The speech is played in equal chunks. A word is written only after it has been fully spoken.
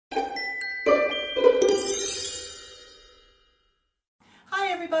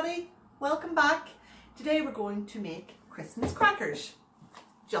everybody, welcome back. Today we're going to make Christmas crackers,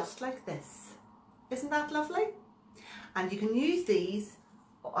 just like this. Isn't that lovely? And you can use these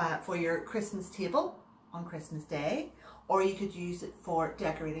for your Christmas table on Christmas Day, or you could use it for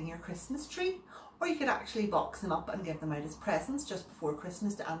decorating your Christmas tree, or you could actually box them up and give them out as presents just before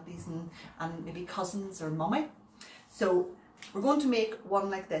Christmas to aunties and maybe cousins or mummy. So we're going to make one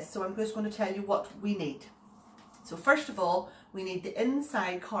like this, so I'm just going to tell you what we need. So first of all, we need the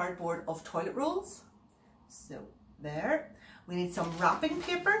inside cardboard of toilet rolls. So there. We need some wrapping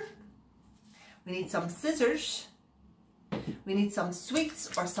paper. We need some scissors. We need some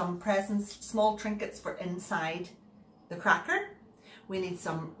sweets or some presents, small trinkets for inside the cracker. We need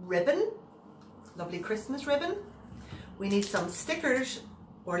some ribbon, lovely Christmas ribbon. We need some stickers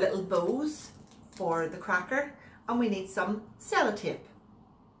or little bows for the cracker. And we need some sellotape.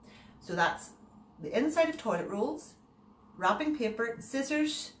 So that's the inside of toilet rolls, wrapping paper,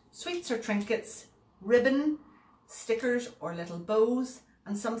 scissors, sweets or trinkets, ribbon, stickers or little bows,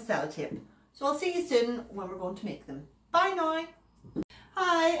 and some sellotape. So I'll see you soon when we're going to make them. Bye now.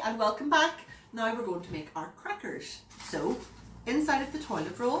 Hi and welcome back. Now we're going to make our crackers. So inside of the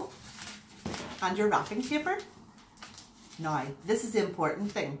toilet roll and your wrapping paper. Now this is the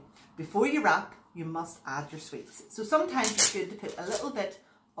important thing. Before you wrap, you must add your sweets. So sometimes it's good to put a little bit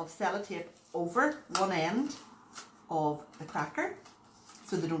of sellotape over one end of the cracker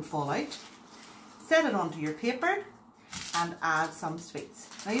so they don't fall out. Set it onto your paper and add some sweets.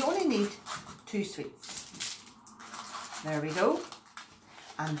 Now you only need 2 sweets. There we go.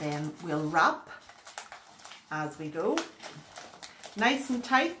 And then we'll wrap as we go. Nice and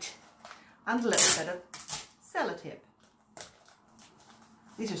tight, and a little bit of sellotape.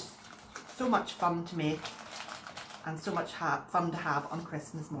 These are so much fun to make and so much fun to have on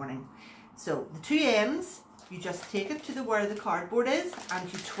Christmas morning. So the 2 ends, you just take it to where the cardboard is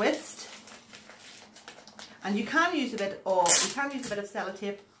and you twist. And you can use a bit of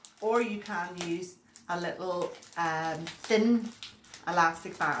sellotape, or you can use a little thin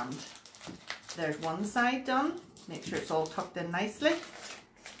elastic band. There's one side done. Make sure it's all tucked in nicely.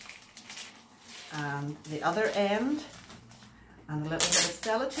 And the other end, and a little bit of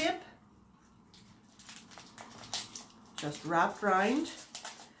sellotape. Just wrapped round,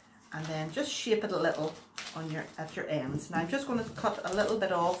 and then just shape it a little on at your ends. Now I'm just going to cut a little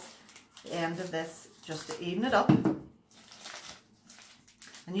bit off the end of this just to even it up.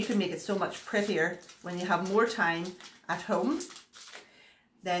 And you can make it so much prettier when you have more time at home.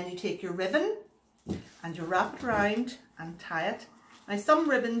 Then you take your ribbon and you wrap it round and tie it. Now some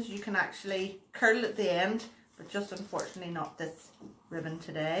ribbons you can actually curl at the end, but just unfortunately not this ribbon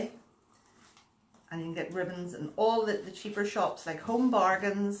today. And you can get ribbons in all the cheaper shops like Home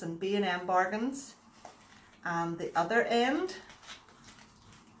Bargains and B&M Bargains. And the other end,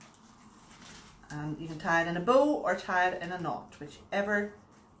 and you can tie it in a bow or tie it in a knot, whichever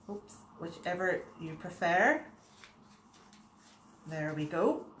you prefer. There we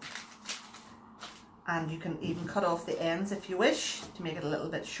go. And you can even cut off the ends if you wish to make it a little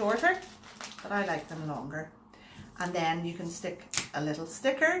bit shorter, but I like them longer. And then you can stick a little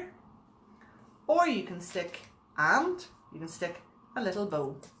sticker, or you can stick a little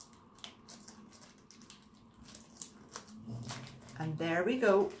bow. And there we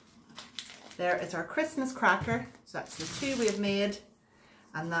go. There is our Christmas cracker. So that's the 2 we have made,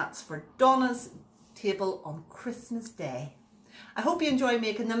 and that's for Donna's table on Christmas Day. I hope you enjoy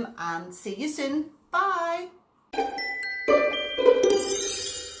making them, and see you soon. Bye.